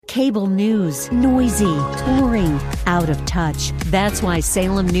Cable news, noisy, boring, out of touch. That's why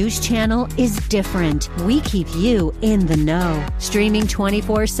Salem News Channel is different. We keep you in the know. Streaming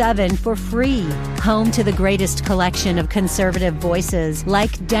 24/7 for free. Home to the greatest collection of conservative voices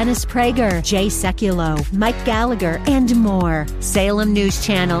like Dennis Prager, Jay Sekulow, Mike Gallagher, and more. Salem News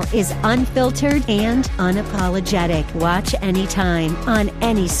Channel is unfiltered and unapologetic. Watch anytime, on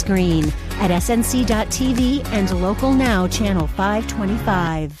any screen, at snc.tv and Local Now Channel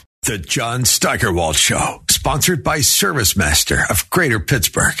 525. The John Steigerwald Show, sponsored by ServiceMaster of Greater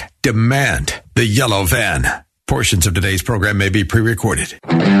Pittsburgh. Demand the yellow van. Portions of today's program may be pre-recorded.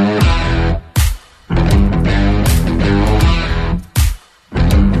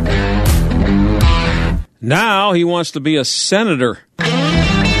 Now he wants to be a senator.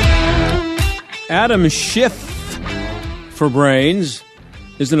 Adam Schiff for brains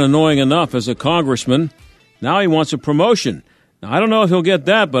isn't annoying enough as a congressman. Now he wants a promotion. Now, I don't know if he'll get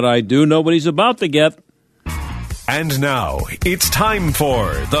that, but I do know what he's about to get. And now it's time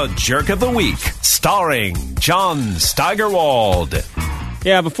for the Jerk of the Week, starring John Steigerwald.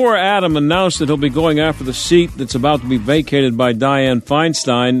 Yeah, before Adam announced that he'll be going after the seat that's about to be vacated by Dianne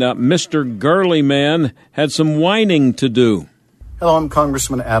Feinstein, Mr. Gurley Man had some whining to do. Hello, I'm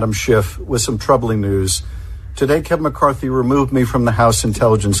Congressman Adam Schiff with some troubling news. Today, Kevin McCarthy removed me from the House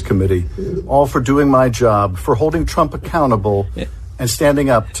Intelligence Committee, all for doing my job, for holding Trump accountable and standing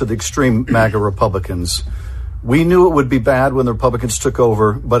up to the extreme MAGA Republicans. We knew it would be bad when the Republicans took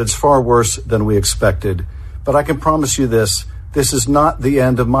over, but it's far worse than we expected. But I can promise you this is not the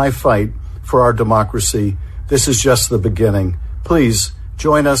end of my fight for our democracy. This is just the beginning. Please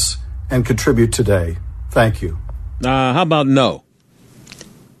join us and contribute today. Thank you. How about no?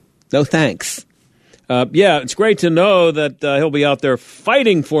 No thanks. Yeah, it's great to know that he'll be out there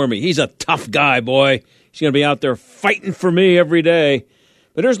fighting for me. He's a tough guy, boy. He's going to be out there fighting for me every day.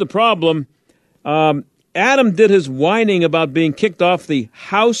 But here's the problem. Adam did his whining about being kicked off the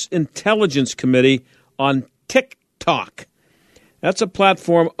House Intelligence Committee on TikTok. That's a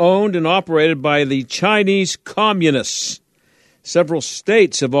platform owned and operated by the Chinese communists. Several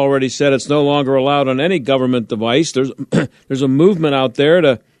states have already said it's no longer allowed on any government device. There's a movement out there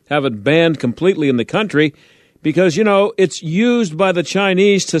to have it banned completely in the country because, it's used by the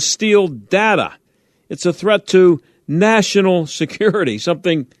Chinese to steal data. It's a threat to national security,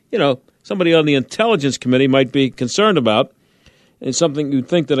 something, somebody on the Intelligence Committee might be concerned about, and something you'd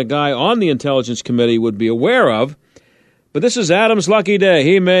think that a guy on the Intelligence Committee would be aware of. But this is Adam's lucky day.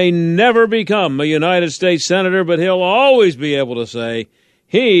 He may never become a United States Senator, but he'll always be able to say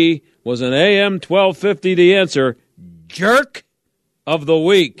he was an AM 1250 The Answer Jerk of the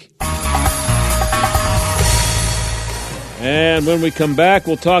Week. And when we come back,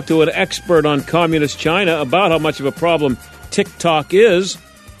 we'll talk to an expert on communist China about how much of a problem TikTok is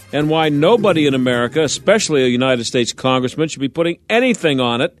and why nobody in America, especially a United States congressman, should be putting anything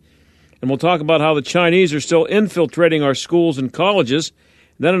on it. And we'll talk about how the Chinese are still infiltrating our schools and colleges.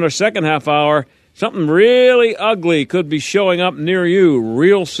 And then in our second half hour, something really ugly could be showing up near you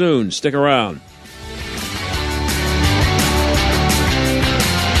real soon. Stick around.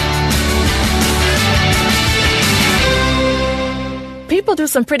 People do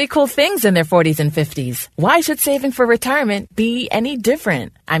some pretty cool things in their 40s and 50s. Why should saving for retirement be any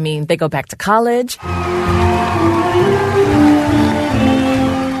different? I mean, they go back to college,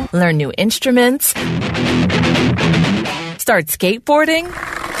 learn new instruments, start skateboarding.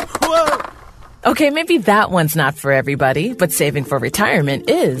 Whoa! Okay, maybe that one's not for everybody, but saving for retirement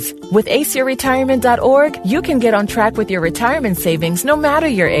is. With aceyourretirement.org, you can get on track with your retirement savings no matter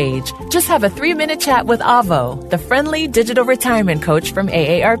your age. Just have a 3-minute chat with Avo, the friendly digital retirement coach from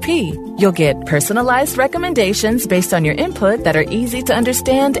AARP. You'll get personalized recommendations based on your input that are easy to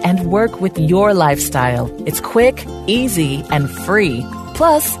understand and work with your lifestyle. It's quick, easy, and free.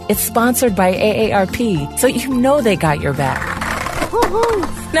 Plus, it's sponsored by AARP, so you know they got your back. Woo-hoo.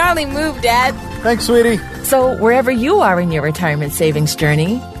 Gnarly move, Dad. Thanks, sweetie. So wherever you are in your retirement savings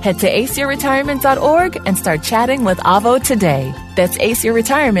journey, head to aceyourretirement.org and start chatting with Avo today. That's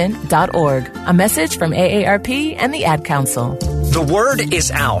aceyourretirement.org. A message from AARP and the Ad Council. The word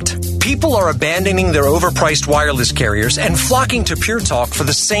is out. People are abandoning their overpriced wireless carriers and flocking to Pure Talk for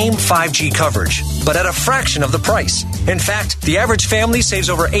the same 5G coverage, but at a fraction of the price. In fact, the average family saves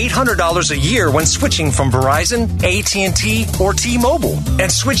over $800 a year when switching from Verizon, AT&T, or T-Mobile.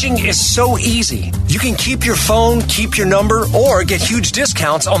 And switching is so easy. You can keep your phone, keep your number, or get huge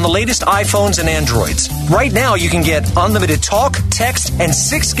discounts on the latest iPhones and Androids. Right now, you can get unlimited talk, text, and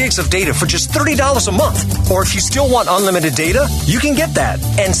 6 gigs of data for just $30 a month. Or if you still want unlimited data, you can get that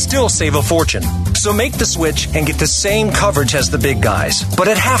and still save a fortune. So make the switch and get the same coverage as the big guys, but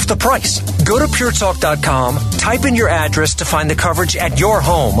at half the price. Go to puretalk.com, type in your address to find the coverage at your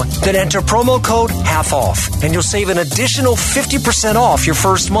home, then enter promo code HALF, and you'll save an additional 50% off your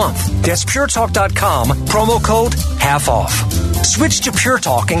first month. That's puretalk.com, promo code HALF. Switch to Pure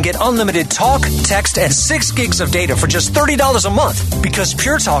Talk and get unlimited talk, text, and 6 gigs of data for just $30 a month, because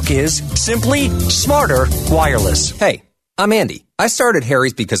Pure Talk is simply smarter wireless. Hey, I'm Andy. I started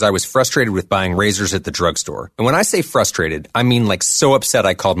Harry's because I was frustrated with buying razors at the drugstore. And when I say frustrated, I mean like so upset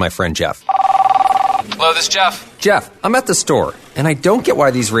I called my friend Jeff. Hello, this is Jeff. Jeff, I'm at the store, and I don't get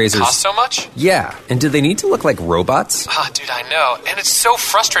why these razors cost so much? Yeah, and do they need to look like robots? Dude, I know. And it's so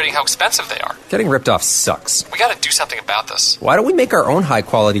frustrating how expensive they are. Getting ripped off sucks. We gotta do something about this. Why don't we make our own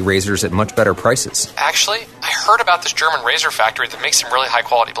high-quality razors at much better prices? Actually, I heard about this German razor factory that makes some really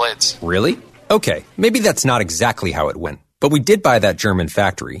high-quality blades. Really? Okay, maybe that's not exactly how it went. But we did buy that German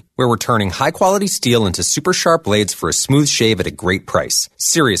factory, where we're turning high-quality steel into super sharp blades for a smooth shave at a great price.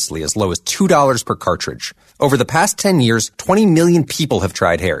 Seriously, as low as $2 per cartridge. Over the past 10 years, 20 million people have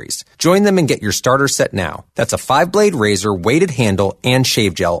tried Harry's. Join them and get your starter set now. That's a 5-blade razor, weighted handle, and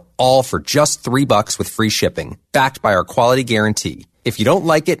shave gel, all for just $3 with free shipping, backed by our quality guarantee. If you don't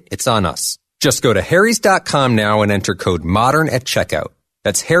like it, it's on us. Just go to harrys.com now and enter code MODERN at checkout.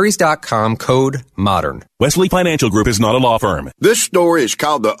 That's harrys.com, code MODERN. Wesley Financial Group is not a law firm. This story is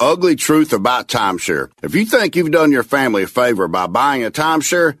called The Ugly Truth About Timeshare. If you think you've done your family a favor by buying a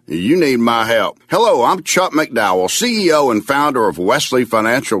timeshare, you need my help. Hello, I'm Chuck McDowell, CEO and founder of Wesley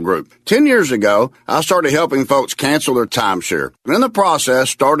Financial Group. 10 years ago, I started helping folks cancel their timeshare. And in the process,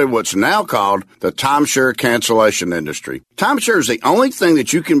 started what's now called the timeshare cancellation industry. Timeshare is the only thing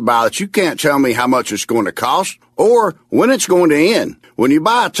that you can buy that you can't tell me how much it's going to cost or when it's going to end. When you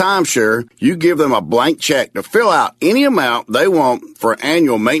buy a timeshare, you give them a blank check to fill out any amount they want for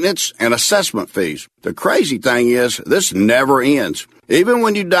annual maintenance and assessment fees. The crazy thing is, this never ends. Even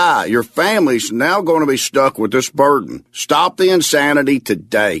when you die, your family's now going to be stuck with this burden. Stop the insanity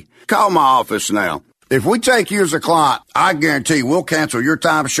today. Call my office now. If we take you as a client, I guarantee we'll cancel your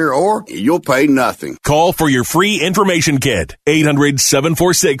timeshare or you'll pay nothing. Call for your free information kit.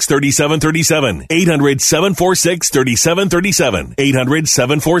 800-746-3737. 800-746-3737.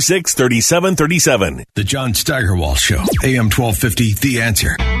 800-746-3737. The John Steigerwald Show. AM 1250, The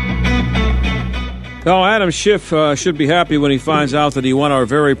Answer. Well, Adam Schiff should be happy when he finds out that he won our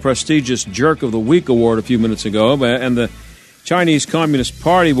very prestigious Jerk of the Week award a few minutes ago, and the Chinese Communist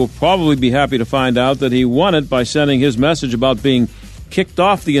Party will probably be happy to find out that he won it by sending his message about being kicked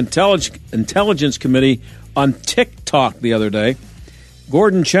off the Intelligence Committee on TikTok the other day.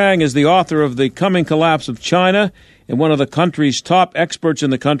 Gordon Chang is the author of The Coming Collapse of China and one of the country's top experts in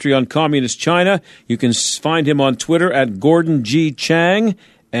the country on communist China. You can find him on Twitter at Gordon G. Chang,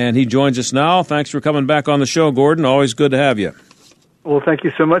 and he joins us now. Thanks for coming back on the show, Gordon. Always good to have you. Well, thank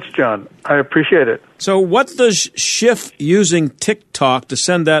you so much, John. I appreciate it. So what does Schiff using TikTok to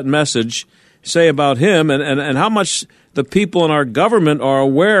send that message say about him, and how much the people in our government are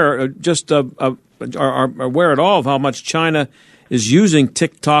aware, are aware at all of how much China is using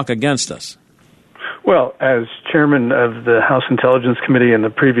TikTok against us? Well, as chairman of the House Intelligence Committee in the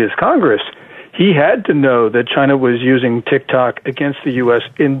previous Congress, he had to know that China was using TikTok against the U.S.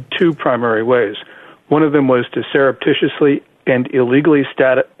 in 2 primary ways. One of them was to surreptitiously and illegally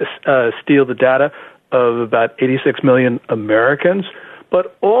steal the data of about 86 million Americans,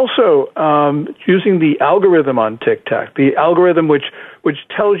 but also using the algorithm on TikTok, the algorithm which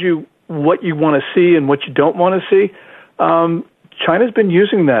tells you what you want to see and what you don't want to see. China's been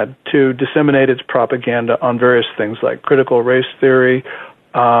using that to disseminate its propaganda on various things like critical race theory,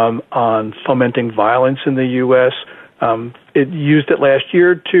 on fomenting violence in the U.S., it used it last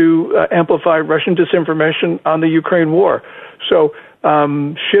year to amplify Russian disinformation on the Ukraine war. So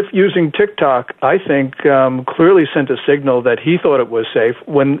Schiff using TikTok, I think, clearly sent a signal that he thought it was safe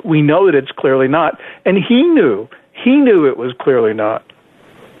when we know that it's clearly not. And he knew it was clearly not.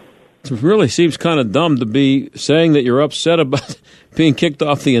 It really seems kind of dumb to be saying that you're upset about being kicked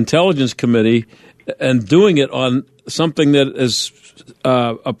off the Intelligence Committee and doing it on something that is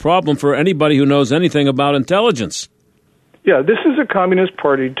a problem for anybody who knows anything about intelligence. Yeah, this is a Communist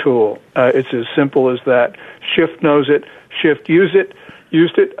Party tool. It's as simple as that. Schiff knows it. Schiff used it.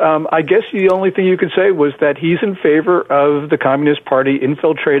 I guess the only thing you could say was that he's in favor of the Communist Party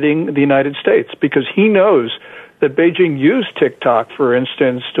infiltrating the United States because he knows that Beijing used TikTok, for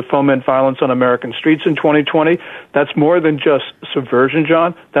instance, to foment violence on American streets in 2020. That's more than just subversion,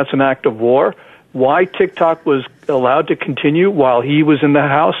 John. That's an act of war. Why TikTok was allowed to continue while he was in the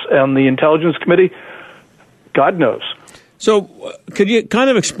House and the Intelligence Committee, God knows. So could you kind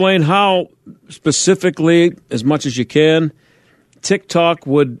of explain how specifically, as much as you can, TikTok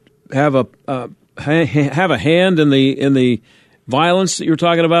would have a hand in the violence that you're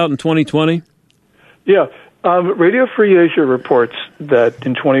talking about in 2020? Yeah. Radio Free Asia reports that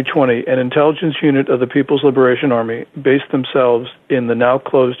in 2020, an intelligence unit of the People's Liberation Army based themselves in the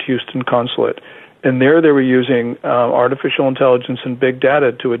now-closed Houston consulate. And there they were using artificial intelligence and big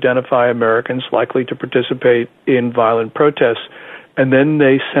data to identify Americans likely to participate in violent protests. And then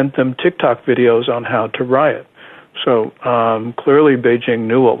they sent them TikTok videos on how to riot. So clearly Beijing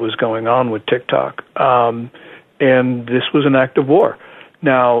knew what was going on with TikTok. And this was an act of war.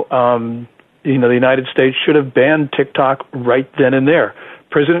 Now, the United States should have banned TikTok right then and there.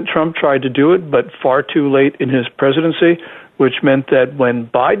 President Trump tried to do it, but far too late in his presidency, which meant that when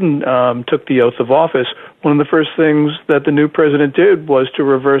Biden took the oath of office, one of the first things that the new president did was to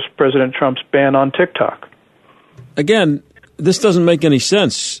reverse President Trump's ban on TikTok. Again, this doesn't make any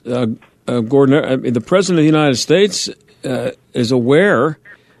sense, Gordon. The president of the United States is aware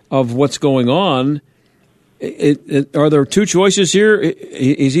of what's going on. Are there two choices here?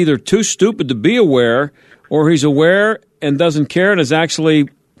 He's either too stupid to be aware, or he's aware and doesn't care and is actually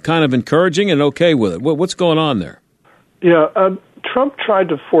kind of encouraging and okay with it. What's going on there? Yeah, Trump tried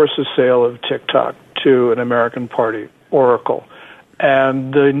to force a sale of TikTok to an American party, Oracle,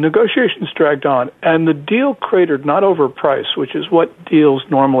 and the negotiations dragged on, and the deal cratered not over price, which is what deals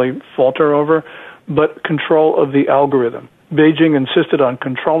normally falter over, but control of the algorithm. Beijing insisted on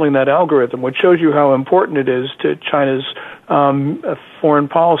controlling that algorithm, which shows you how important it is to China's foreign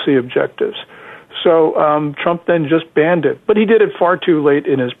policy objectives. So Trump then just banned it, but he did it far too late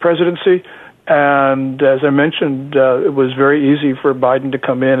in his presidency. And as I mentioned, it was very easy for Biden to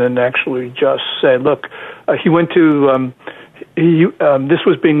come in and actually just say, look, he went to, this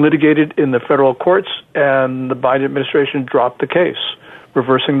was being litigated in the federal courts, and the Biden administration dropped the case,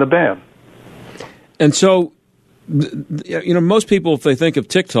 reversing the ban. And so, most people, if they think of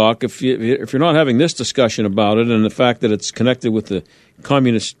TikTok, if you're not having this discussion about it and the fact that it's connected with the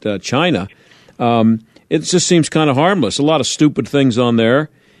communist China, it just seems kind of harmless. A lot of stupid things on there.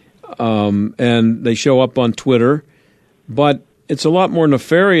 And they show up on Twitter, but it's a lot more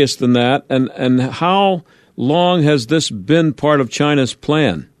nefarious than that. And how long has this been part of China's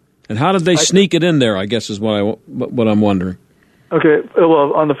plan? And how did they sneak it in there, I guess, is what I'm wondering. Okay,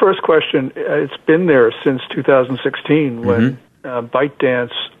 well, on the first question, it's been there since 2016 when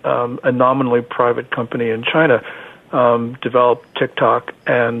ByteDance, a nominally private company in China, developed TikTok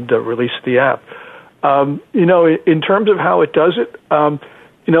and released the app. In terms of how it does it,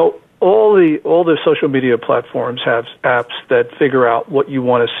 all the social media platforms have apps that figure out what you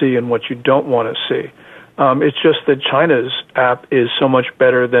want to see and what you don't want to see. It's just that China's app is so much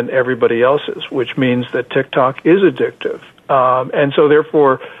better than everybody else's, which means that TikTok is addictive. And so,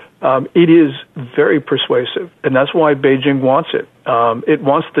 therefore, it is very persuasive, and that's why Beijing wants it. It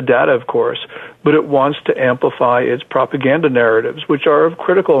wants the data, of course, but it wants to amplify its propaganda narratives, which are of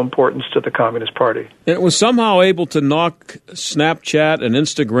critical importance to the Communist Party. And it was somehow able to knock Snapchat and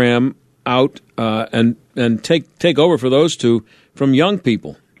Instagram out and take over for those two from young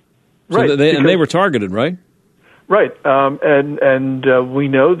people. So right. They were targeted, right? Right, and we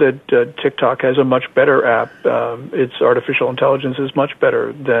know that TikTok has a much better app. Its artificial intelligence is much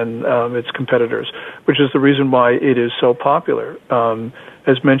better than its competitors, which is the reason why it is so popular.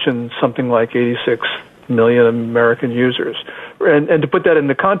 As mentioned, something like 86 million American users. And to put that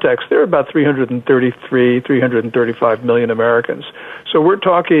into context, there are about 335 million Americans. So we're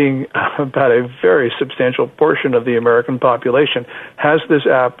talking about a very substantial portion of the American population has this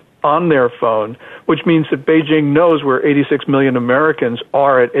app on their phone, which means that Beijing knows where 86 million Americans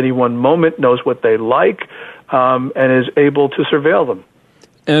are at any one moment, knows what they like, and is able to surveil them.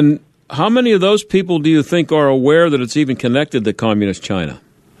 And how many of those people do you think are aware that it's even connected to Communist China?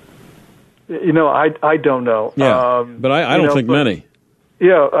 I don't know. Yeah, but I don't think many.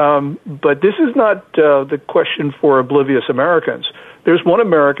 Yeah, but this is not the question for oblivious Americans. There's one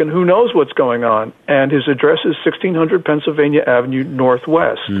American who knows what's going on, and his address is 1600 Pennsylvania Avenue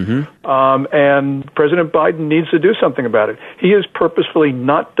Northwest. And President Biden needs to do something about it. He is purposefully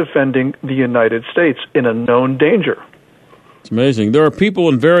not defending the United States in a known danger. It's amazing. There are people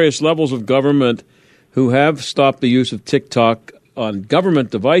in various levels of government who have stopped the use of TikTok on government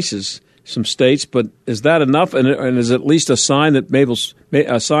devices, some states, but is that enough? And is it at least a sign that maybe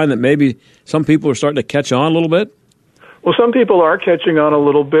some people are starting to catch on a little bit? Well, some people are catching on a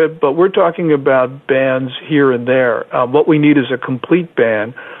little bit, but we're talking about bans here and there. What we need is a complete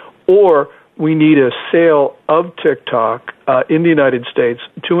ban, or we need a sale of TikTok in the United States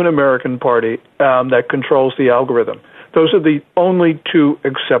to an American party that controls the algorithm. Those are the only two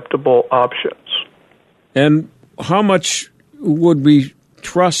acceptable options. And how much would we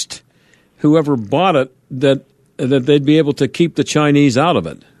trust whoever bought it that they'd be able to keep the Chinese out of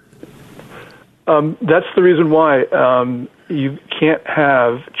it? That's the reason why you can't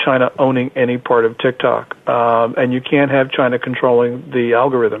have China owning any part of TikTok, and you can't have China controlling the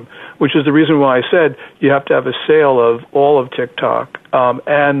algorithm, which is the reason why I said you have to have a sale of all of TikTok,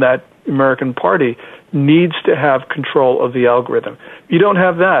 and that American Party needs to have control of the algorithm. If you don't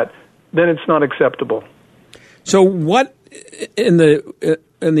have that, then it's not acceptable. So what, in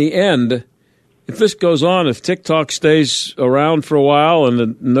the end, if this goes on, if TikTok stays around for a while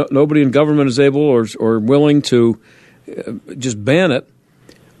and nobody in government is able or willing to just ban it,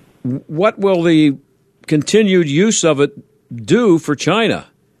 what will the continued use of it do for China?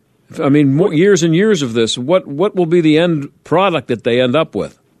 I mean, years and years of this, what will be the end product that they end up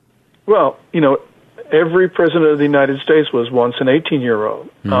with? Well, every president of the United States was once an 18-year-old,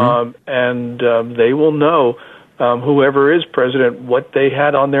 and they will know, whoever is president, what they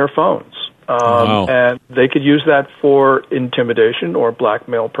had on their phones. Wow. And they could use that for intimidation or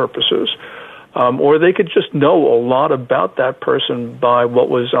blackmail purposes, or they could just know a lot about that person by what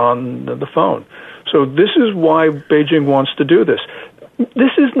was on the phone. So this is why Beijing wants to do this.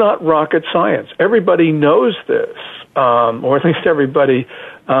 This is not rocket science. Everybody knows this, or at least everybody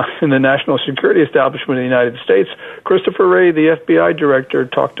in the national security establishment of the United States. Christopher Wray, the FBI director,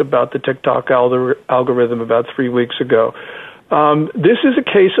 talked about the TikTok algorithm about 3 weeks ago. This is a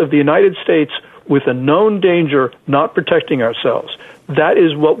case of the United States with a known danger not protecting ourselves. That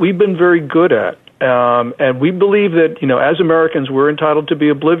is what we've been very good at. And we believe that, as Americans, we're entitled to be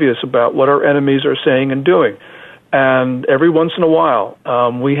oblivious about what our enemies are saying and doing. And every once in a while,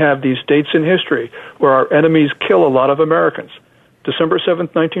 we have these dates in history where our enemies kill a lot of Americans. December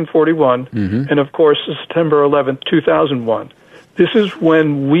 7th, 1941, and of course, September 11th, 2001. This is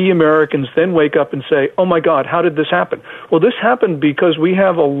when we Americans then wake up and say, oh my God, how did this happen? Well, this happened because we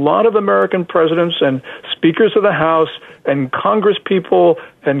have a lot of American presidents and speakers of the House and Congress people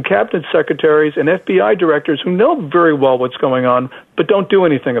and cabinet secretaries and FBI directors who know very well what's going on, but don't do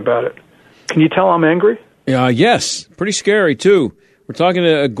anything about it. Can you tell I'm angry? Yes, pretty scary, too. We're talking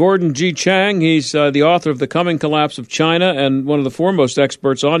to Gordon G. Chang. He's the author of The Coming Collapse of China and one of the foremost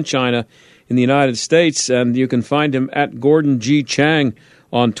experts on China in the United States, and you can find him at Gordon G. Chang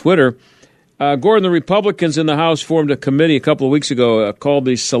on Twitter. Gordon, the Republicans in the House formed a committee a couple of weeks ago called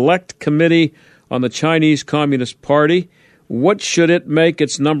the Select Committee on the Chinese Communist Party. What should it make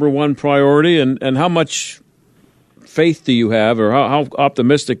its number one priority, and how much faith do you have, or how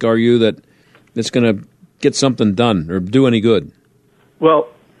optimistic are you that it's going to get something done or do any good? Well,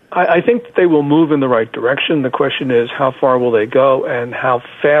 I think that they will move in the right direction. The question is, how far will they go and how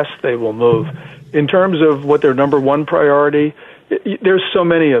fast they will move? In terms of what their number one priority, there's so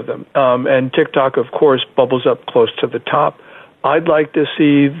many of them. And TikTok, of course, bubbles up close to the top. I'd like to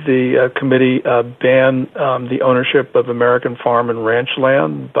see the committee ban the ownership of American farm and ranch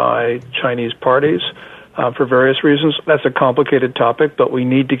land by Chinese parties for various reasons. That's a complicated topic, but we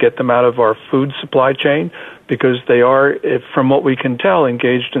need to get them out of our food supply chain because they are, from what we can tell,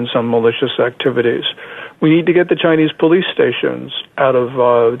 engaged in some malicious activities. We need to get the Chinese police stations out of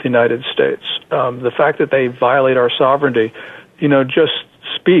the United States. The fact that they violate our sovereignty, just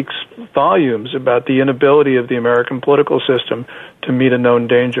speaks volumes about the inability of the American political system to meet a known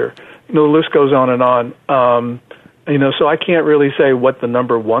danger. The list goes on and on. So I can't really say what the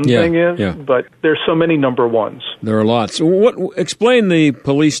number one thing is, but there's so many number ones. There are lots. Explain the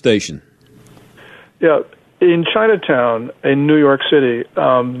police station. Yeah, in Chinatown, in New York City,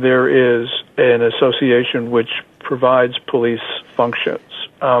 there is an association which provides police functions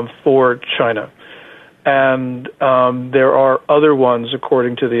for China. And there are other ones,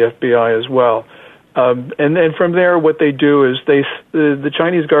 according to the FBI as well. And then from there, what they do is the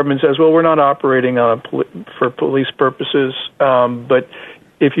Chinese government says, well, we're not operating for police purposes. But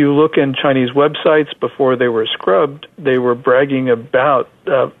if you look in Chinese websites before they were scrubbed, they were bragging about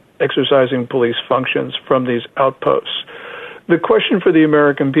exercising police functions from these outposts. The question for the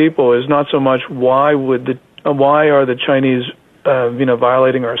American people is not so much why are the Chinese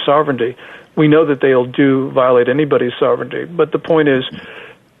violating our sovereignty. We know that they'll violate anybody's sovereignty. But the point is,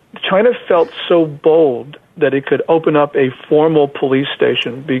 China felt so bold that it could open up a formal police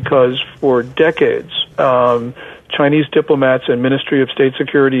station because for decades, Chinese diplomats and Ministry of State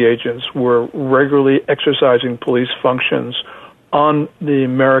Security agents were regularly exercising police functions on the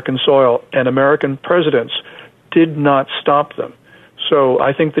American soil, and American presidents did not stop them. So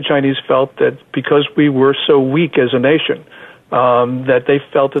I think the Chinese felt that because we were so weak as a nation, that they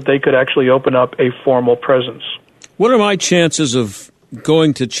felt that they could actually open up a formal presence. What are my chances of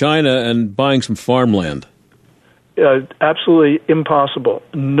going to China and buying some farmland? Absolutely impossible.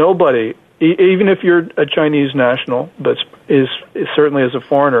 Nobody, even if you're a Chinese national, but is certainly as a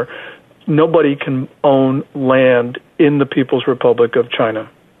foreigner, nobody can own land in the People's Republic of China.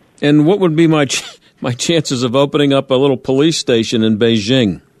 And what would be my chances of opening up a little police station in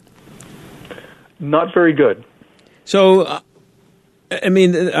Beijing? Not very good. So, I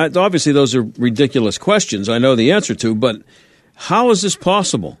mean, obviously those are ridiculous questions I know the answer to, but how is this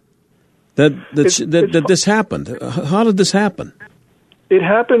possible that this happened? How did this happen? It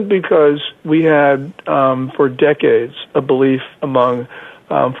happened because we had, for decades, a belief among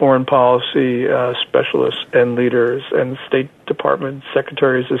foreign policy specialists and leaders and State Department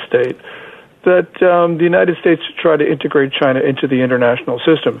secretaries of state that the United States should try to integrate China into the international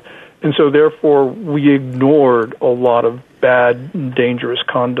system. And so, therefore, we ignored a lot of bad, dangerous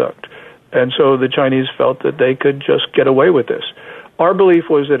conduct. And so the Chinese felt that they could just get away with this. Our belief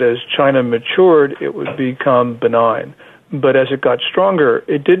was that as China matured, it would become benign. But as it got stronger,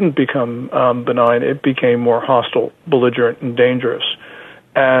 it didn't become benign. It became more hostile, belligerent, and dangerous.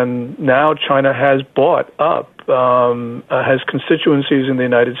 And now China has bought up, has constituencies in the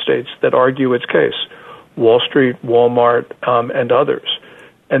United States that argue its case, Wall Street, Walmart, and others.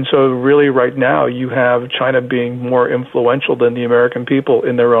 And so really right now you have China being more influential than the American people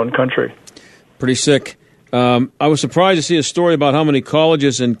in their own country. Pretty sick. I was surprised to see a story about how many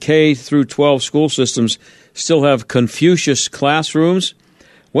colleges and K through 12 school systems still have Confucius classrooms.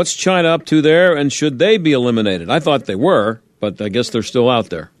 What's China up to there, and should they be eliminated? I thought they were, but I guess they're still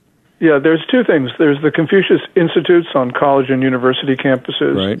out there. Yeah, there's two things. There's the Confucius Institutes on college and university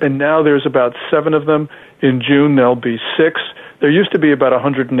campuses, right. And now there's about 7 of them. In June, there'll be 6. There used to be about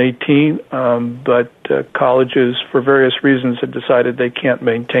 118, but colleges, for various reasons, had decided they can't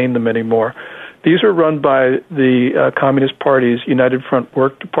maintain them anymore. These are run by the Communist Party's United Front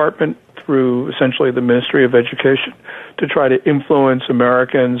Work Department through essentially the Ministry of Education to try to influence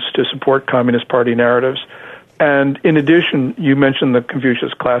Americans to support Communist Party narratives. And in addition, you mentioned the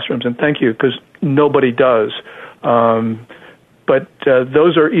Confucius classrooms, and thank you, because nobody does. But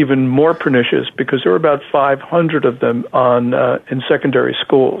those are even more pernicious because there are about 500 of them in secondary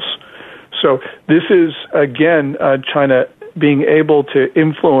schools. So this is, again, China being able to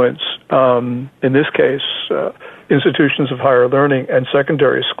influence, in this case, institutions of higher learning and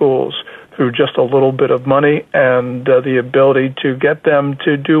secondary schools through just a little bit of money and the ability to get them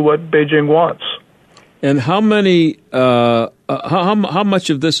to do what Beijing wants. And how much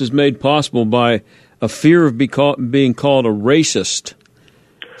of this is made possible by a fear of being called a racist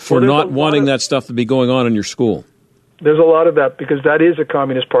for not wanting that stuff to be going on in your school? There's a lot of that because that is a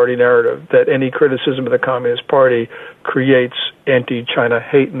Communist Party narrative, that any criticism of the Communist Party creates anti-China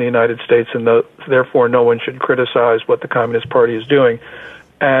hate in the United States, and therefore no one should criticize what the Communist Party is doing.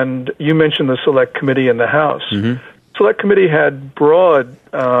 And you mentioned the Select Committee in the House. Mm-hmm. Select Committee had broad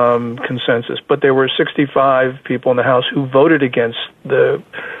consensus, but there were 65 people in the House who voted against the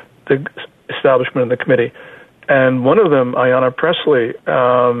establishment of the committee. And one of them, Ayanna Pressley,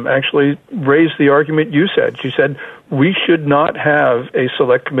 actually raised the argument you said. She said, we should not have a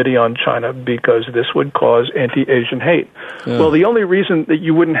select committee on China because this would cause anti-Asian hate. Yeah. Well, the only reason that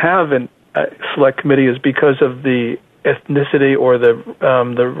you wouldn't have a select committee is because of the ethnicity or the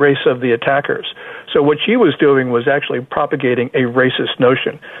race of the attackers. So what she was doing was actually propagating a racist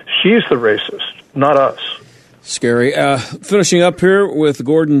notion. She's the racist, not us. Scary. Finishing up here with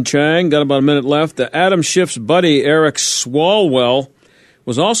Gordon Chang, got about a minute left. Adam Schiff's buddy, Eric Swalwell,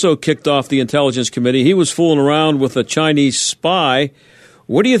 was also kicked off the Intelligence Committee. He was fooling around with a Chinese spy.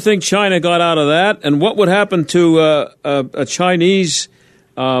 What do you think China got out of that? And what would happen to a Chinese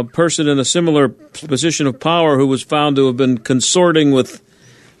person in a similar position of power who was found to have been consorting with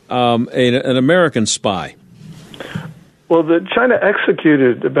an American spy? Well, China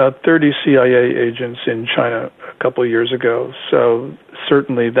executed about 30 CIA agents in China a couple of years ago, so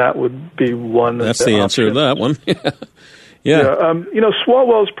certainly that would be one. That's the answer to that one. Yeah.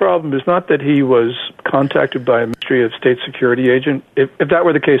 Swalwell's problem is not that he was contacted by a Ministry of State Security agent. If that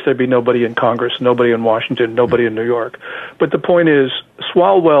were the case, there'd be nobody in Congress, nobody in Washington, nobody in New York. But the point is,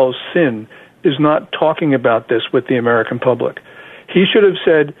 Swalwell's sin is not talking about this with the American public. He should have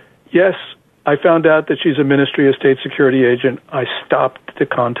said, yes, I found out that she's a Ministry of State Security agent. I stopped the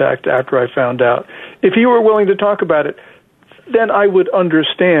contact after I found out. If he were willing to talk about it, then I would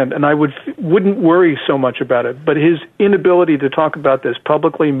understand and I wouldn't worry so much about it. But his inability to talk about this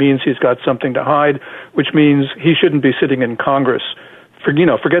publicly means he's got something to hide, which means he shouldn't be sitting in Congress.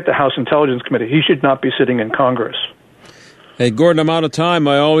 Forget the House Intelligence Committee. He should not be sitting in Congress. Hey, Gordon, I'm out of time.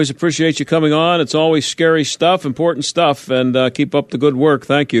 I always appreciate you coming on. It's always scary stuff, important stuff, and keep up the good work.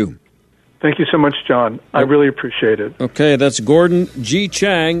 Thank you. Thank you so much, John. I really appreciate it. Okay, that's Gordon G.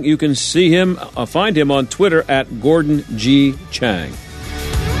 Chang. You can see him, find him on Twitter at Gordon G. Chang.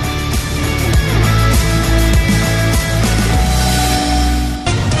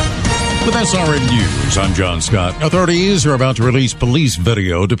 With SRN News, I'm John Scott. Authorities are about to release police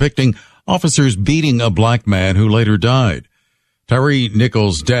video depicting officers beating a black man who later died. Tyree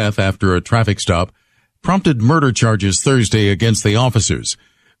Nichols' death after a traffic stop prompted murder charges Thursday against the officers.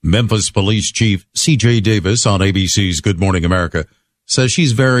 Memphis Police Chief C.J. Davis on ABC's Good Morning America says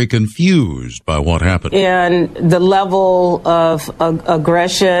she's very confused by what happened. And the level of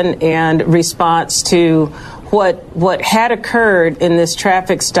aggression and response to what had occurred in this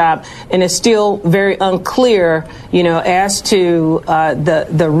traffic stop, and it's still very unclear, as to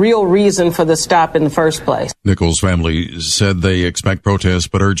the real reason for the stop in the first place. Nichols' family said they expect protests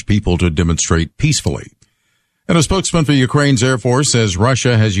but urge people to demonstrate peacefully. And a spokesman for Ukraine's Air Force says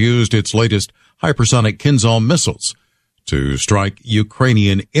Russia has used its latest hypersonic Kinzhal missiles to strike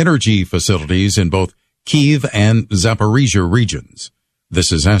Ukrainian energy facilities in both Kyiv and Zaporizhia regions.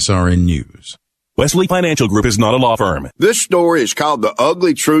 This is SRN News. Wesley Financial Group is not a law firm. This story is called The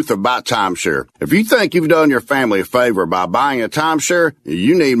Ugly Truth About Timeshare. If you think you've done your family a favor by buying a timeshare,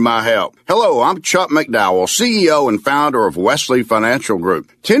 you need my help. Hello, I'm Chuck McDowell, CEO and founder of Wesley Financial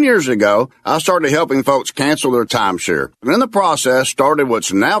Group. 10 years ago, I started helping folks cancel their timeshare. And in the process, started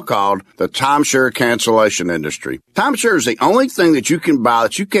what's now called the timeshare cancellation industry. Timeshare is the only thing that you can buy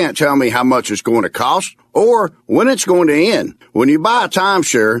that you can't tell me how much it's going to cost or when it's going to end. When you buy a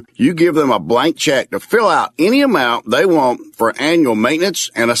timeshare, you give them a blank check to fill out any amount they want for annual maintenance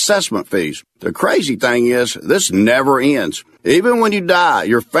and assessment fees. The crazy thing is, this never ends. Even when you die,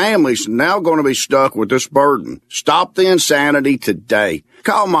 your family's now going to be stuck with this burden. Stop the insanity today.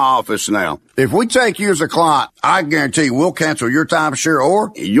 Call my office now. If we take you as a client, I guarantee we'll cancel your timeshare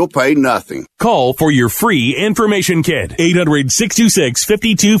or you'll pay nothing. Call for your free information kit.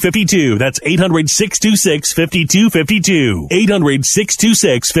 800-626-5252. That's 800-626-5252.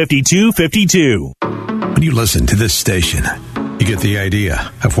 800-626-5252. When you listen to this station, you get the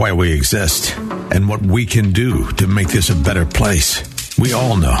idea of why we exist and what we can do to make this a better place. We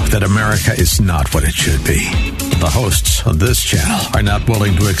all know that America is not what it should be. The hosts of this channel are not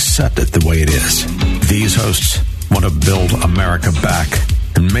willing to accept it the way it is. These hosts want to build America back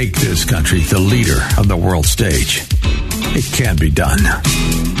and make this country the leader on the world stage. It can be done.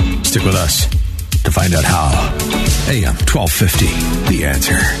 Stick with us to find out how. AM 1250, The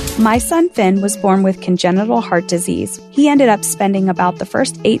Answer. My son Finn was born with congenital heart disease. He ended up spending about the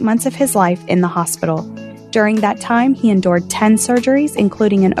first 8 months of his life in the hospital. During that time, he endured 10 surgeries,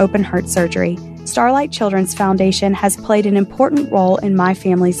 including an open heart surgery. Starlight Children's Foundation has played an important role in my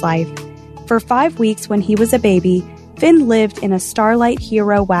family's life. For 5 weeks when he was a baby, Finn lived in a Starlight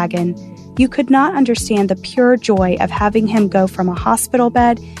Hero wagon. You could not understand the pure joy of having him go from a hospital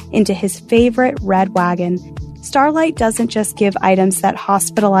bed into his favorite red wagon. Starlight doesn't just give items that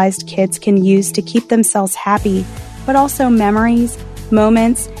hospitalized kids can use to keep themselves happy, but also memories,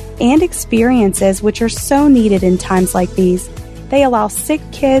 moments, and experiences which are so needed in times like these. They allow sick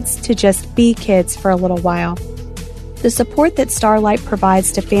kids to just be kids for a little while. The support that Starlight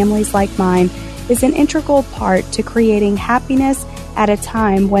provides to families like mine is an integral part to creating happiness at a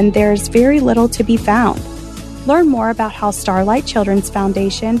time when there's very little to be found. Learn more about how Starlight Children's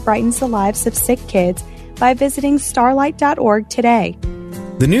Foundation brightens the lives of sick kids by visiting starlight.org today.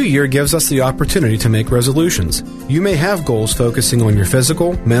 The new year gives us the opportunity to make resolutions. You may have goals focusing on your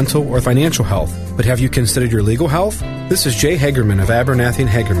physical, mental, or financial health, but have you considered your legal health? This is Jay Hagerman of Abernathy &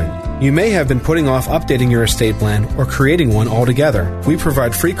 Hagerman. You may have been putting off updating your estate plan or creating one altogether. We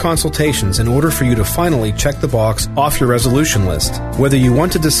provide free consultations in order for you to finally check the box off your resolution list. Whether you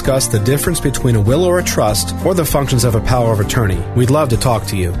want to discuss the difference between a will or a trust or the functions of a power of attorney, we'd love to talk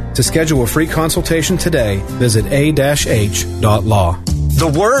to you. To schedule a free consultation today, visit a-h.law. The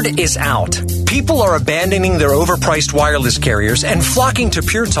word is out. People are abandoning their overpriced wireless carriers and flocking to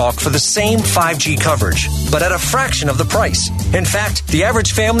Pure Talk for the same 5G coverage, but at a fraction of the price. In fact, the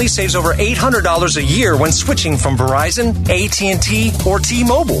average family saves over $800 a year when switching from Verizon, AT&T, or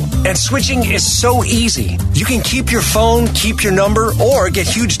T-Mobile. And switching is so easy. You can keep your phone, keep your number, or get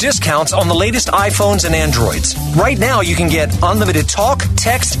huge discounts on the latest iPhones and Androids. Right now, you can get unlimited talk,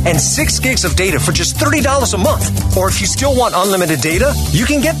 text, and 6 gigs of data for just $30 a month. Or if you still want unlimited data, You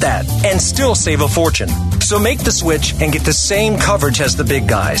can get that and still save a fortune. So make the switch and get the same coverage as the big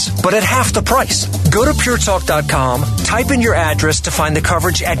guys, but at half the price. Go to puretalk.com, type in your address to find the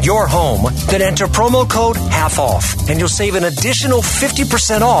coverage at your home, then enter promo code HALF, and you'll save an additional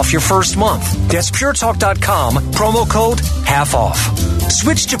 50% off your first month. That's puretalk.com, promo code HALF.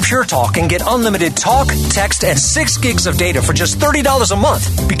 Switch to Pure Talk and get unlimited talk, text, and 6 gigs of data for just $30 a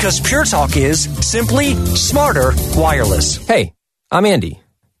month, because Pure Talk is simply smarter wireless. Hey, I'm Andy.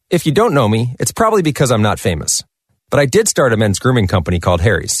 If you don't know me, it's probably because I'm not famous. But I did start a men's grooming company called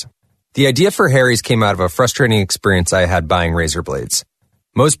Harry's. The idea for Harry's came out of a frustrating experience I had buying razor blades.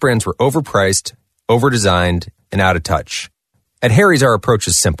 Most brands were overpriced, overdesigned, and out of touch. At Harry's, our approach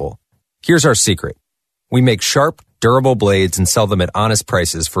is simple. Here's our secret. We make sharp, durable blades and sell them at honest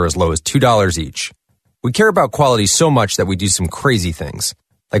prices for as low as $2 each. We care about quality so much that we do some crazy things,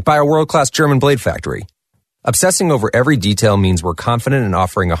 like buy a world-class German blade factory. Obsessing over every detail means we're confident in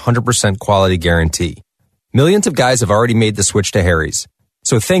offering a 100% quality guarantee. Millions of guys have already made the switch to Harry's,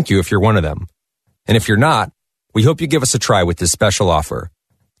 so thank you if you're one of them. And if you're not, we hope you give us a try with this special offer.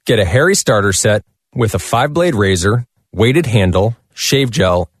 Get a Harry starter set with a 5-blade razor, weighted handle, shave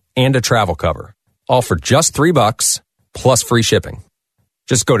gel, and a travel cover. All for just $3 plus free shipping.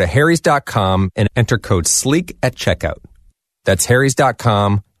 Just go to harrys.com and enter code SLEEK at checkout. That's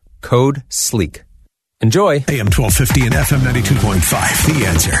harrys.com, code SLEEK. Enjoy. AM 1250 and FM 92.5. The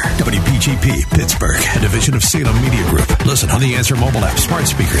Answer. WPGP, Pittsburgh, a division of Salem Media Group. Listen on the Answer mobile app, smart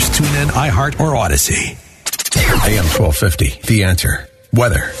speakers, TuneIn, iHeart, or Odyssey. AM 1250. The Answer.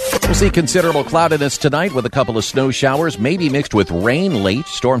 Weather. We'll see considerable cloudiness tonight with a couple of snow showers, maybe mixed with rain late.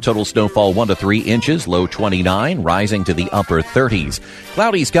 Storm total snowfall 1 to 3 inches, low 29, rising to the upper 30s.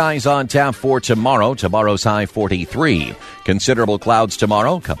 Cloudy skies on tap for tomorrow. Tomorrow's high 43. Considerable clouds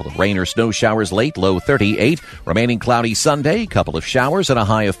tomorrow, couple of rain or snow showers late, low 38. Remaining cloudy Sunday, couple of showers and a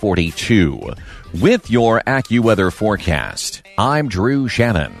high of 42. With your AccuWeather forecast, I'm Drew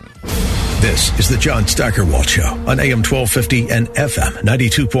Shannon. This is the John Steigerwald Show on AM 1250 and FM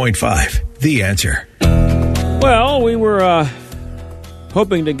 92.5. The Answer. Well, we were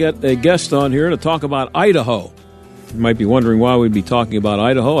hoping to get a guest on here to talk about Idaho. You might be wondering why we'd be talking about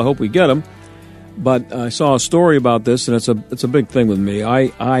Idaho. I hope we get him. But I saw a story about this, and it's a big thing with me.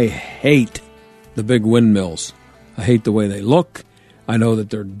 I hate the big windmills. I hate the way they look. I know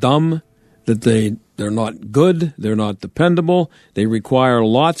that they're dumb, that they're not good, they're not dependable. They require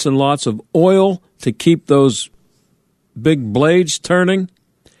lots and lots of oil to keep those big blades turning,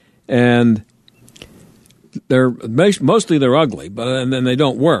 and mostly they're ugly, and then they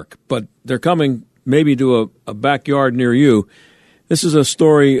don't work. But they're coming maybe to a backyard near you. This is a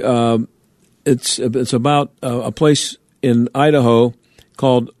story. It's about a place in Idaho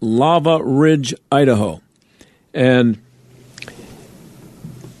called Lava Ridge, Idaho, and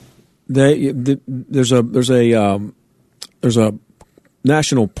there's a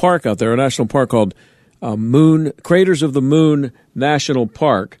national park out there, a national park called Craters of the Moon National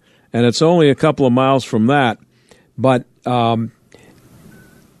Park, and it's only a couple of miles from that. But the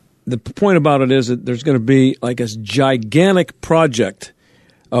point about it is that there's going to be like a gigantic project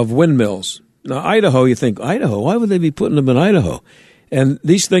of windmills. Now, Idaho, you think, Idaho? Why would they be putting them in Idaho? And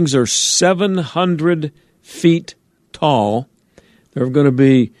these things are 700 feet tall. There are going to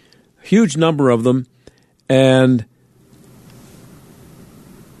be a huge number of them, and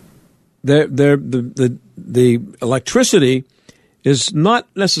the electricity is not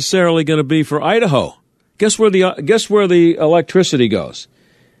necessarily going to be for Idaho. Guess where the electricity goes?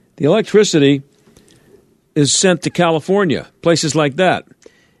 The electricity is sent to California, places like that,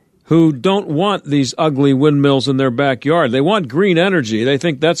 who don't want these ugly windmills in their backyard. They want green energy. They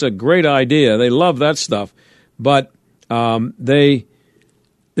think that's a great idea. They love that stuff, but they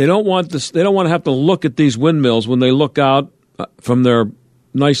don't want this. They don't want to have to look at these windmills when they look out from their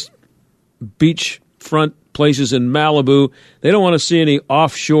nice beachfront places in Malibu. They don't want to see any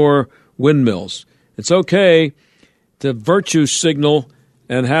offshore windmills. It's okay to virtue signal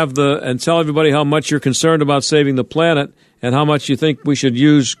and tell everybody how much you're concerned about saving the planet and how much you think we should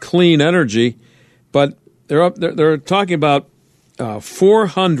use clean energy, but they're talking about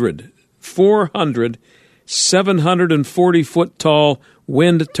 400 740-foot tall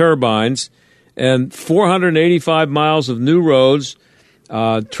wind turbines and 485 miles of new roads,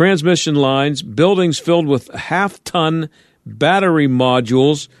 transmission lines, buildings filled with half-ton battery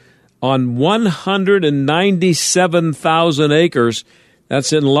modules on 197,000 acres.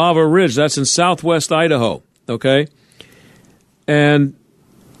 That's in Lava Ridge. That's in southwest Idaho, okay? And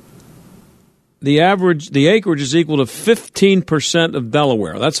the acreage is equal to 15% of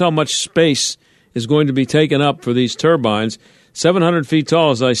Delaware. That's how much space is going to be taken up for these turbines. 700 feet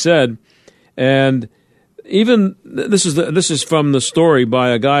tall, as I said. And even this is from the story by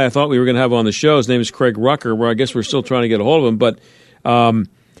a guy I thought we were going to have on the show. His name is Craig Rucker, where I guess we're still trying to get a hold of him. But the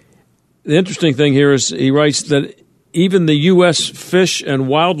interesting thing here is he writes that even the U.S. Fish and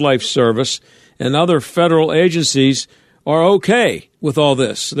Wildlife Service and other federal agencies are okay with all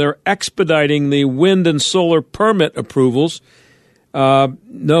this. They're expediting the wind and solar permit approvals,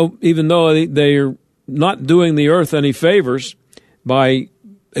 even though they're not doing the earth any favors by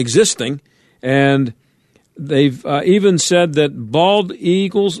existing. And they've even said that bald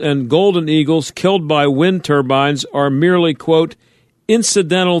eagles and golden eagles killed by wind turbines are merely, quote,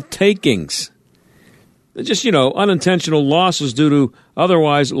 incidental takings. Just, unintentional losses due to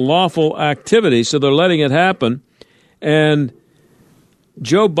otherwise lawful activity. So they're letting it happen. And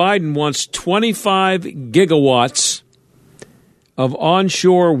Joe Biden wants 25 gigawatts of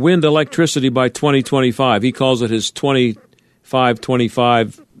onshore wind electricity by 2025. He calls it his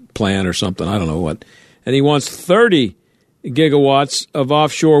 25-25 plan or something. I don't know what. And he wants 30 gigawatts of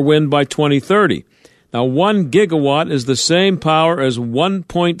offshore wind by 2030. Now, 1 gigawatt is the same power as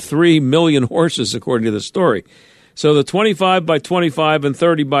 1.3 million horses, according to the story. So the 25 by 25 and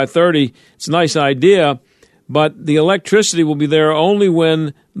 30 by 30, it's a nice idea, but the electricity will be there only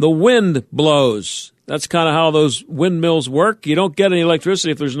when the wind blows. That's kind of how those windmills work. You don't get any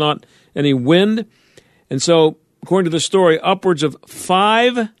electricity if there's not any wind. And so, according to the story, upwards of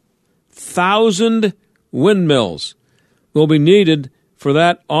 5,000 windmills will be needed for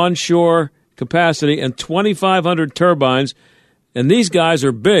that onshore capacity and 2,500 turbines. And these guys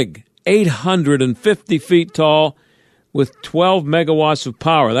are big, 850 feet tall with 12 megawatts of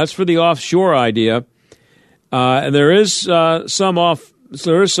power. That's for the offshore idea. And there is some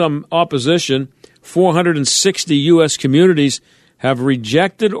opposition. 460 U.S. communities have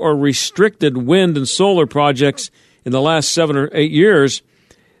rejected or restricted wind and solar projects in the last 7 or 8 years.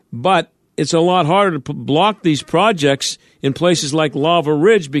 But it's a lot harder to block these projects in places like Lava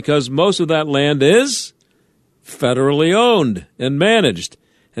Ridge because most of that land is federally owned and managed.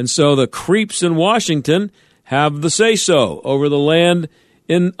 And so the creeps in Washington have the say-so over the land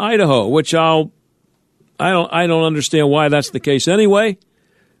in Idaho, which I don't understand why that's the case anyway.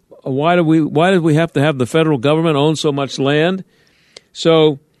 Why did we have to have the federal government own so much land?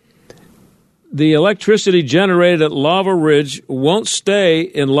 So the electricity generated at Lava Ridge won't stay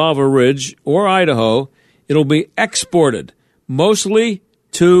in Lava Ridge or Idaho. It'll be exported, mostly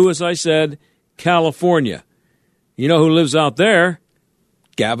to, as I said, California. You know who lives out there?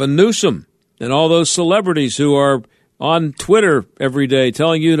 Gavin Newsom and all those celebrities who are on Twitter every day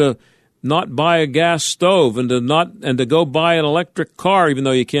telling you to not buy a gas stove and to go buy an electric car even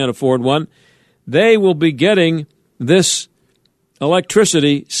though you can't afford one. They will be getting this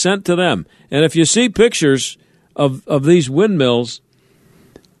electricity sent to them. And if you see pictures of these windmills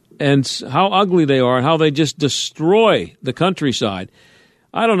and how ugly they are and how they just destroy the countryside,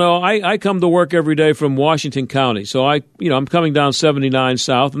 I don't know. I come to work every day from Washington County, so I'm coming down 79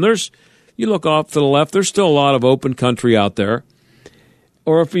 South, and you look off to the left, there's still a lot of open country out there.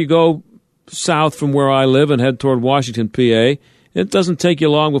 Or if you go south from where I live and head toward Washington, PA, it doesn't take you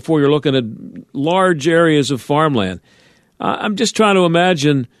long before you're looking at large areas of farmland. I'm just trying to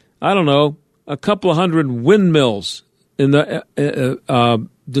imagine, I don't know, a couple of hundred windmills in the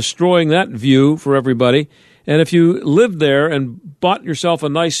destroying that view for everybody. And if you lived there and bought yourself a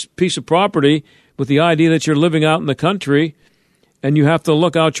nice piece of property with the idea that you're living out in the country and you have to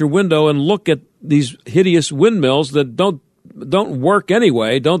look out your window and look at these hideous windmills that don't work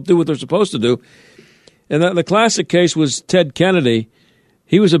anyway, don't do what they're supposed to do. And the classic case was Ted Kennedy.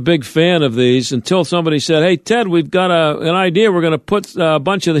 He was a big fan of these until somebody said, hey, Ted, we've got an idea. We're going to put a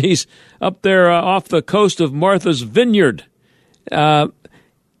bunch of these up there off the coast of Martha's Vineyard. And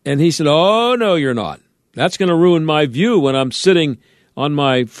he said, oh, no, you're not. That's going to ruin my view when I'm sitting on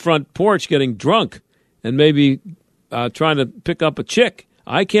my front porch getting drunk and maybe trying to pick up a chick.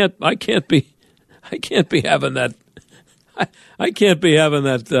 I can't be having that. I can't be having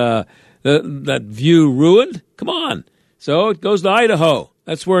that view ruined. Come on. So it goes to Idaho.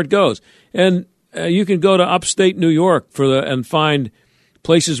 That's where it goes. And you can go to upstate New York and find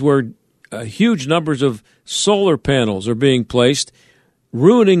places where huge numbers of solar panels are being placed,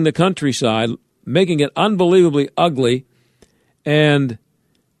 ruining the countryside, making it unbelievably ugly. And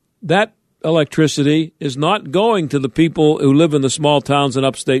that electricity is not going to the people who live in the small towns in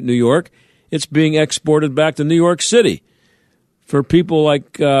upstate New York. It's being exported back to New York City for people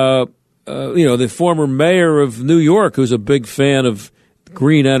like, the former mayor of New York, who's a big fan of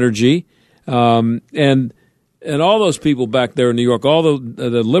green energy, and all those people back there in New York, all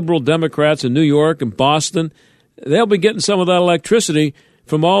the liberal Democrats in New York and Boston, they'll be getting some of that electricity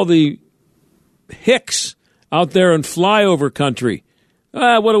from all the hicks out there in flyover country.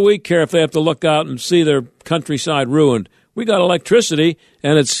 What do we care if they have to look out and see their countryside ruined? We got electricity,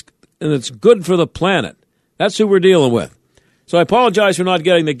 and it's good for the planet. That's who we're dealing with. So I apologize for not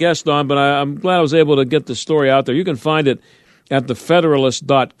getting the guest on, but I'm glad I was able to get the story out there. You can find it at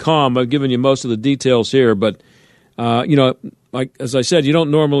thefederalist.com. I've given you most of the details here, but like as I said, you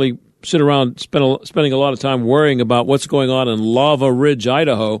don't normally sit around spending a lot of time worrying about what's going on in Lava Ridge,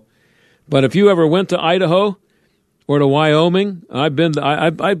 Idaho. But if you ever went to Idaho or to Wyoming, I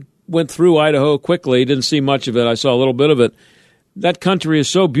went through Idaho quickly, didn't see much of it. I saw a little bit of it. That country is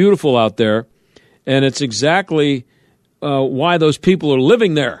so beautiful out there, and it's exactly why those people are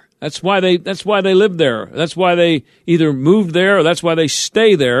living there. That's why they live there. That's why they either moved there or that's why they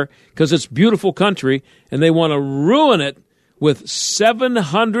stay there, because it's beautiful country, and they want to ruin it with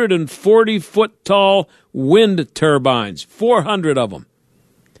 740-foot tall wind turbines, 400 of them.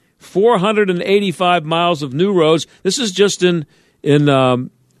 485 miles of new roads. This is just in Lava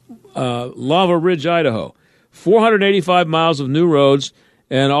Ridge, Idaho. 485 miles of new roads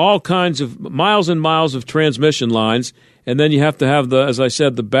and all kinds of miles and miles of transmission lines. And then you have to have as I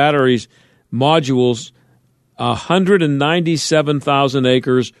said, the batteries, modules, 197,000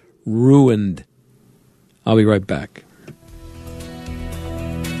 acres ruined. I'll be right back.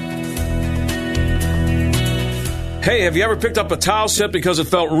 Hey, have you ever picked up a towel set because it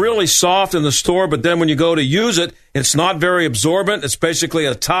felt really soft in the store, but then when you go to use it, it's not very absorbent? It's basically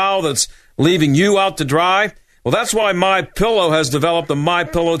a towel that's leaving you out to dry? Well, that's why MyPillow has developed the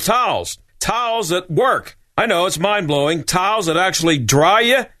MyPillow towels. Towels that work. I know, it's mind-blowing. Towels that actually dry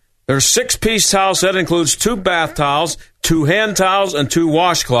you. Their 6-piece towel set includes 2 bath towels, 2 hand towels, and 2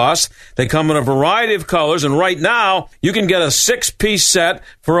 washcloths. They come in a variety of colors, and right now, you can get a 6-piece set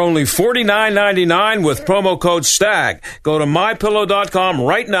for only $49.99 with promo code STAG. Go to MyPillow.com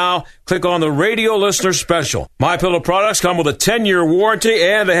right now. Click on the radio listener special. MyPillow products come with a 10-year warranty,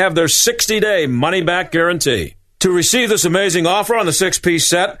 and they have their 60-day money-back guarantee. To receive this amazing offer on the 6-piece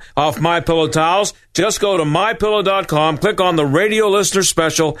set off MyPillow towels, just go to MyPillow.com, click on the radio listener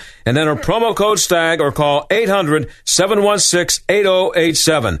special, and enter promo code STAG or call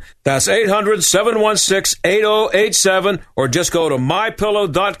 800-716-8087. That's 800-716-8087, or just go to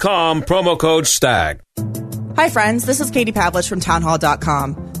MyPillow.com, promo code STAG. Hi, friends. This is Katie Pavlich from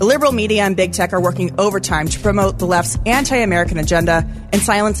townhall.com. The liberal media and big tech are working overtime to promote the left's anti-American agenda and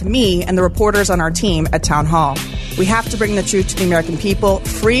silence me and the reporters on our team at Town Hall. We have to bring the truth to the American people,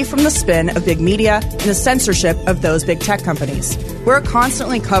 free from the spin of big media and the censorship of those big tech companies. We're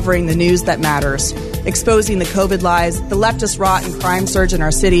constantly covering the news that matters, exposing the COVID lies, the leftist rot and crime surge in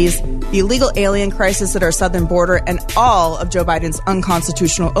our cities, the illegal alien crisis at our southern border, and all of Joe Biden's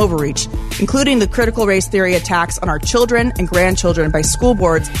unconstitutional overreach, including the critical race theory attacks on our children and grandchildren by school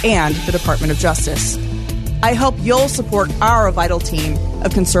boards and the Department of Justice. I hope you'll support our vital team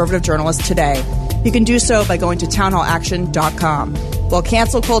of conservative journalists today. You can do so by going to townhallaction.com. While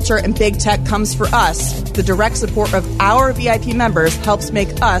cancel culture and big tech comes for us, the direct support of our VIP members helps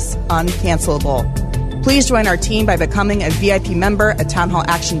make us uncancelable. Please join our team by becoming a VIP member at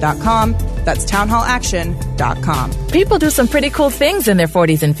townhallaction.com. That's townhallaction.com. People do some pretty cool things in their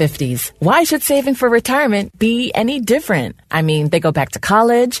 40s and 50s. Why should saving for retirement be any different? I mean, they go back to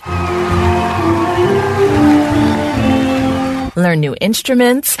college, learn new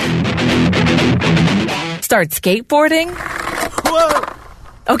instruments, start skateboarding. Whoa!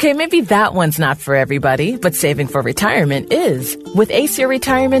 Okay, maybe that one's not for everybody, but saving for retirement is. With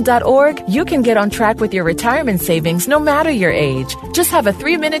aceyourretirement.org, you can get on track with your retirement savings no matter your age. Just have a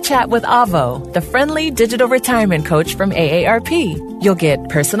 3-minute chat with Avo, the friendly digital retirement coach from AARP. You'll get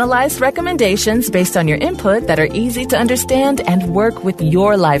personalized recommendations based on your input that are easy to understand and work with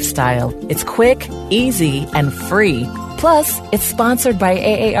your lifestyle. It's quick, easy, and free. Plus, it's sponsored by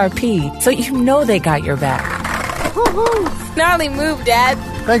AARP, so you know they got your back. Gnarly move, Dad.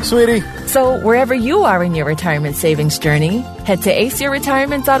 Thanks, sweetie. So wherever you are in your retirement savings journey, head to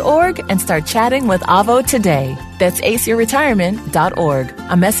aceyourretirement.org and start chatting with Avo today. That's aceyourretirement.org.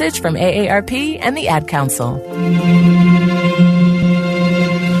 A message from AARP and the Ad Council.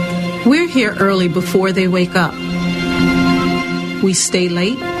 We're here early before they wake up. We stay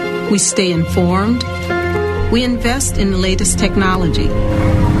late. We stay informed. We invest in the latest technology.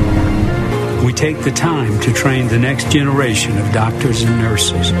 We take the time to train the next generation of doctors and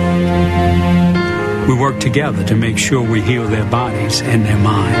nurses. We work together to make sure we heal their bodies and their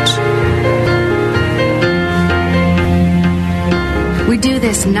minds. We do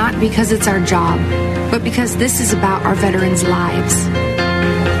this not because it's our job, but because this is about our veterans' lives.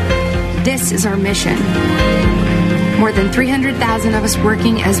 This This is our mission. More than 300,000 of us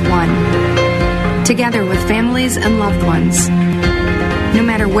working as one, together with families and loved ones. No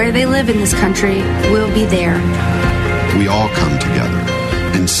matter where they live in this country, we'll be there. We all come together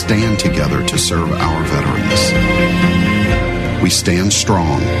and stand together to serve our veterans. We stand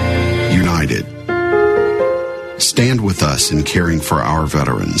strong, united. Stand with us in caring for our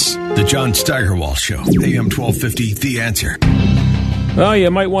veterans. The John Steigerwald Show, AM 1250, The Answer. Well,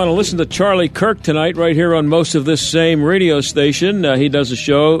 you might want to listen to Charlie Kirk tonight right here on most of this same radio station. He does a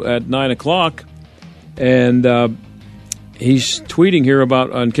show at 9 o'clock, and he's tweeting here about,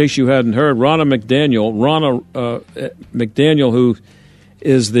 in case you hadn't heard, Ronna McDaniel, who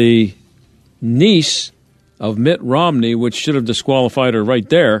is the niece of Mitt Romney, which should have disqualified her right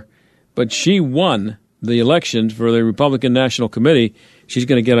there, but she won the election for the Republican National Committee. She's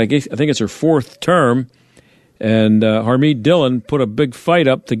going to get, I think it's her fourth term, and Harmeet Dillon put a big fight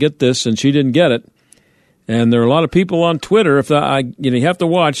up to get this, and she didn't get it. And there are a lot of people on Twitter. You have to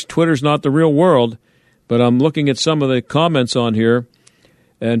watch. Twitter's not the real world, but I'm looking at some of the comments on here,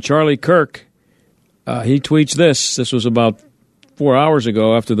 and Charlie Kirk, he tweets this. This was about 4 hours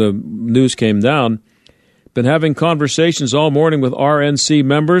ago after the news came down. Been having conversations all morning with RNC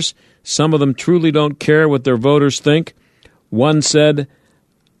members. Some of them truly don't care what their voters think. One said,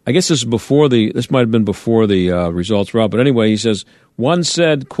 I guess this might have been before the results, Rob, but anyway, he says, one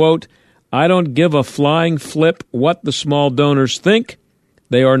said, quote, I don't give a flying flip what the small donors think.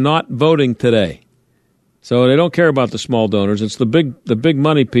 They are not voting today. So they don't care about the small donors. It's the big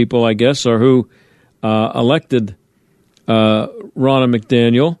money people, I guess, are who elected Ronna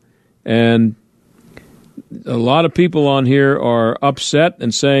McDaniel. And a lot of people on here are upset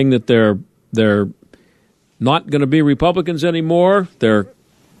and saying that they're not going to be Republicans anymore. They're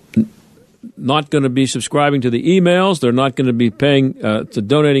not going to be subscribing to the emails. They're not going to be paying to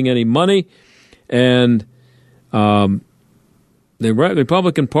donating any money. And the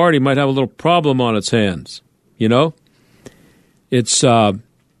Republican Party might have a little problem on its hands. You know, it's a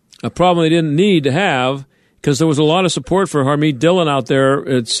problem they didn't need to have, because there was a lot of support for Harmeet Dillon out there,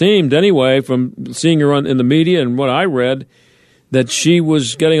 it seemed anyway, from seeing her in the media and what I read, that she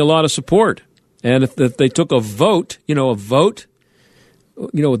was getting a lot of support. And if they took a vote, what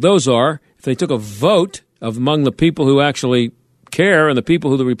those are, if they took a vote among the people who actually care and the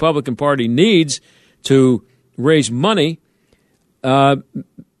people who the Republican Party needs to raise money,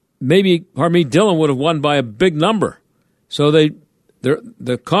 maybe Harmeet Dillon would have won by a big number. So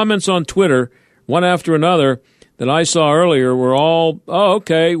the comments on Twitter, one after another, that I saw earlier were all,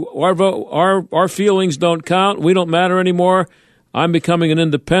 okay, our feelings don't count. We don't matter anymore. I'm becoming an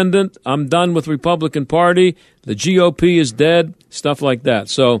independent. I'm done with the Republican Party. The GOP is dead, stuff like that.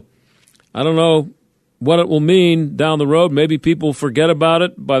 So I don't know what it will mean down the road. Maybe people forget about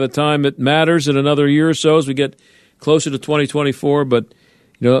it by the time it matters in another year or so as we get closer to 2024. But,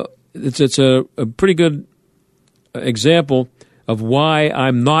 it's a pretty good example of why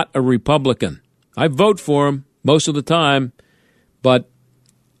I'm not a Republican. I vote for them most of the time, but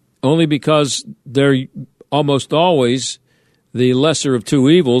only because they're almost always the lesser of two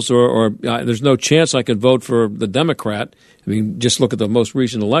evils, or there's no chance I could vote for the Democrat. I mean, just look at the most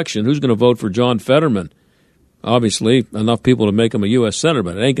recent election. Who's going to vote for John Fetterman? Obviously, enough people to make him a U.S. Senator,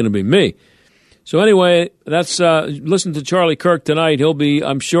 but it ain't going to be me. So anyway, that's listen to Charlie Kirk tonight.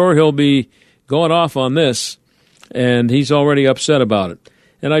 I'm sure he'll be going off on this, and he's already upset about it.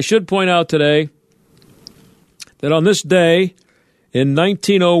 And I should point out today that on this day in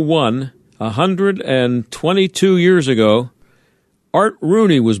 1901, 122 years ago, Art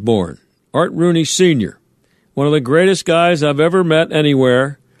Rooney was born. Art Rooney Sr., one of the greatest guys I've ever met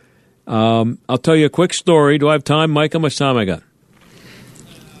anywhere. I'll tell you a quick story. Do I have time, Mike? How much time I got?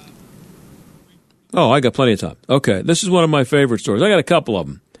 Oh, I got plenty of time. Okay, this is one of my favorite stories. I got a couple of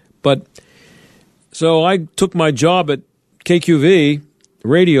them. But so I took my job at KQV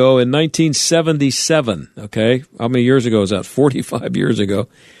radio in 1977, okay? How many years ago is that? 45 years ago.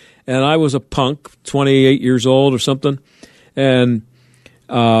 And I was a punk, 28 years old or something. And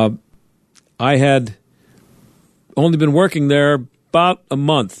I had only been working there about a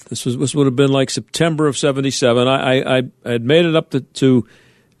month. This would have been like September of 77. I had made it up to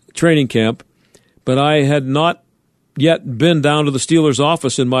training camp, but I had not yet been down to the Steelers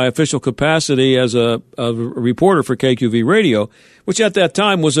office in my official capacity as a reporter for KQV Radio, which at that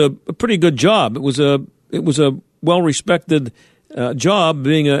time was a pretty good job. It was a well-respected job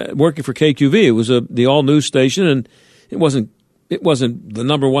working for KQV. It was the all-news station, and it wasn't the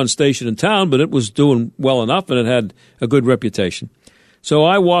number one station in town, but it was doing well enough, and it had a good reputation. So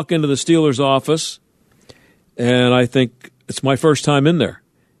I walk into the Steelers office, and I think it's my first time in there.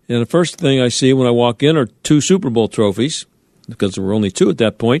 And the first thing I see when I walk in are 2 Super Bowl trophies, because there were only 2 at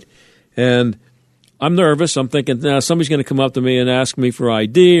that point. And I'm nervous. I'm thinking, somebody's going to come up to me and ask me for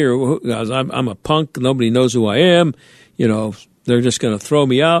ID, or I'm a punk. Nobody knows who I am. They're just going to throw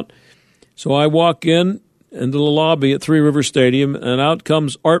me out. So I walk into the lobby at Three Rivers Stadium, and out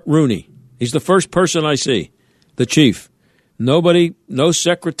comes Art Rooney. He's the first person I see, the chief. Nobody, no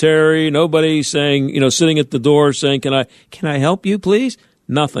secretary, nobody saying, sitting at the door saying, can I help you, please?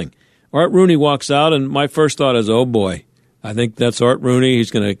 Nothing. Art Rooney walks out, and my first thought is, oh boy, I think that's Art Rooney. He's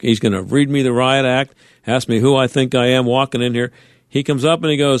gonna read me the riot act, ask me who I think I am walking in here. He comes up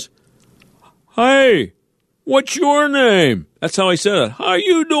and he goes, "Hey, what's your name?" That's how he said it. "How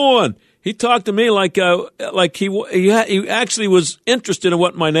you doing?" He talked to me like he actually was interested in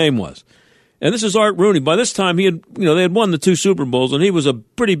what my name was. And this is Art Rooney. By this time, they had won the 2 Super Bowls, and he was a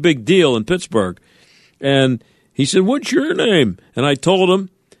pretty big deal in Pittsburgh. And he said, "What's your name?" And I told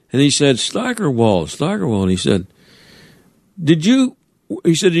him, and he said, Steigerwald. And he said, did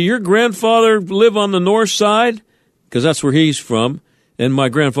your grandfather live on the north side? Because that's where he's from. And my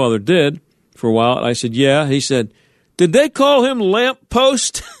grandfather did for a while. I said, yeah. He said, did they call him Lamp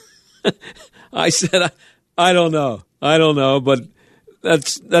Post? I said, I don't know. But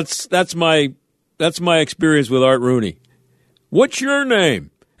that's my experience with Art Rooney. What's your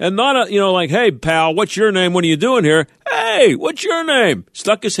name? And not hey, pal, what's your name? What are you doing here? Hey, what's your name?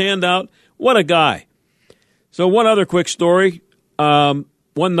 Stuck his hand out. What a guy. So one other quick story. One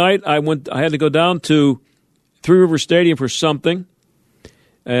night I had to go down to Three Rivers Stadium for something,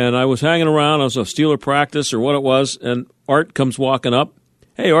 and I was hanging around. I was a Steeler practice or what it was, and Art comes walking up.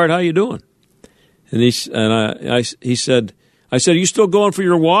 Hey, Art, how you doing? And he said, I said, are you still going for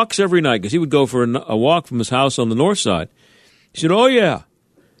your walks every night? Because he would go for a walk from his house on the north side. He said, oh, yeah.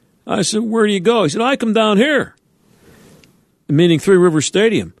 I said, where do you go? He said, I come down here, meaning Three Rivers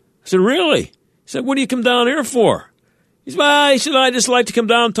Stadium. I said, really? He said, what do you come down here for? He said, I just like to come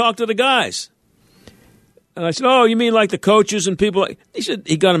down and talk to the guys. And I said, oh, you mean like the coaches and people? He said,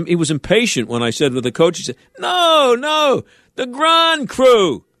 he was impatient when I said with the coach. He said, no, the Grand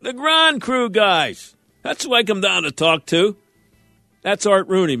Crew guys. That's who I come down to talk to. That's Art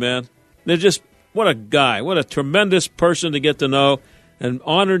Rooney, man. They're just, what a guy. What a tremendous person to get to know, and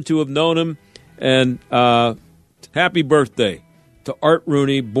honored to have known him. And happy birthday to Art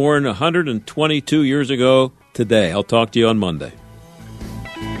Rooney, born 122 years ago today. I'll talk to you on Monday.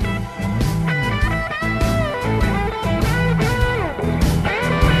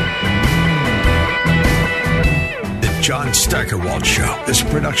 John Steigerwald Show is a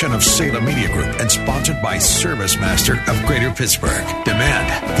production of Salem Media Group and sponsored by Service Master of Greater Pittsburgh.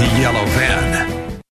 Demand the yellow van.